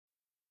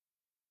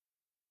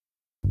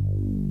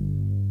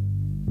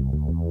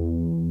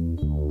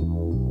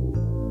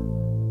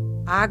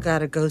I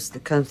got a ghost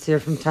that comes here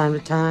from time to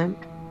time.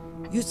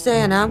 You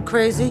saying I'm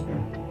crazy?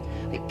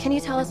 Wait, can you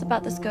tell us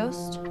about this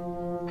ghost?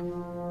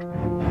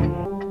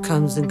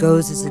 Comes and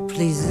goes as it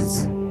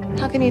pleases.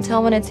 How can you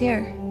tell when it's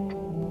here?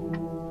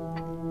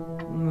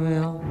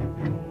 Well,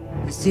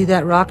 you see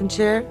that rocking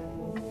chair?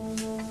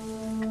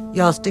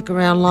 Y'all stick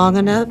around long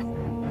enough,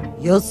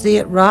 you'll see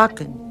it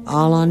rocking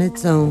all on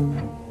its own.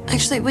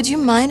 Actually, would you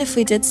mind if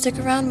we did stick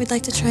around? We'd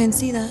like to try and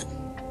see that.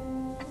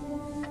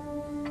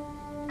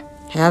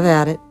 Have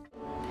at it.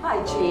 Hi,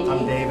 Jeannie.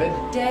 I'm David.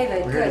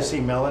 David, We're here to see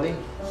Melody.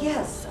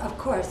 Yes, of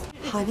course.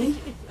 Honey?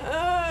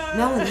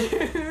 Melanie?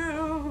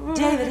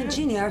 David and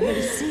Jeannie are here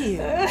to see you.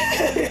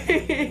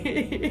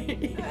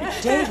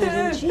 David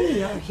and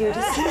Jeannie are here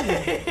to see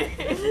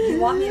you. You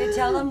want me to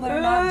tell them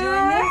we're not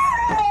doing this?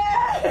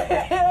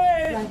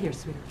 Right here,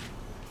 sweetheart.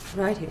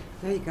 Right here.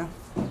 There you go.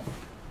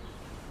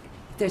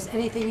 If there's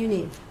anything you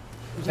need,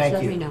 just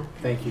let me know.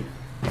 Thank you.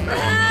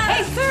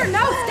 Hey, sir,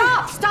 no,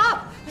 stop,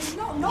 stop!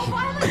 No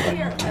violence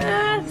here!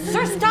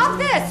 Sir, stop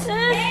this!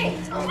 Hey!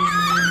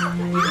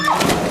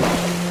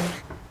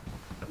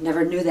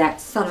 Never knew that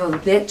son of a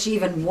bitch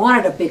even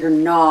wanted a bigger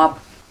knob.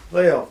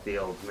 Lay off the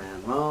old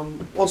man,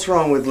 Mom. What's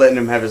wrong with letting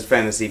him have his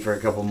fantasy for a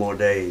couple more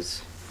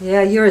days?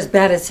 Yeah, you're as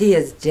bad as he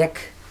is,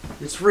 Dick.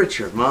 It's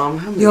Richard, Mom.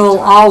 How many You'll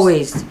times?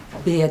 always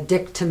be a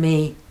dick to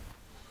me.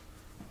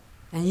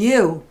 And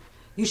you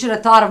should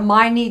have thought of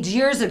my needs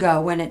years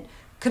ago when it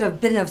could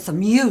have been of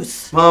some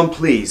use. Mom,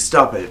 please,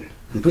 stop it.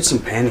 And put some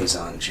panties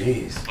on,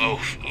 jeez.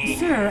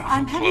 Sir,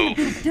 I'm having a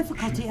bit of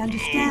difficulty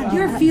understanding.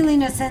 You're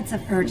feeling a sense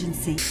of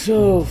urgency.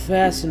 So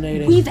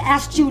fascinating. We've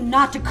asked you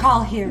not to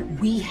call here.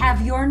 We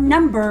have your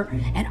number,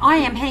 and I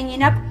am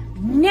hanging up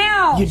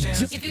now.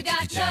 If you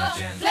got no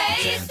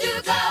place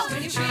to go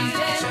when you're feeling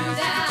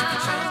down,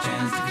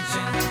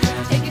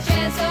 take a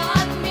chance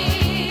on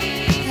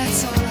me.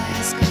 That's all I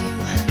ask of you,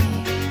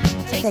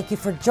 honey. Thank you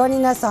for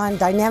joining us on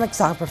Dynamic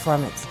Song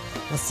Performance.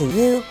 We'll see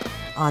you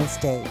on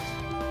stage.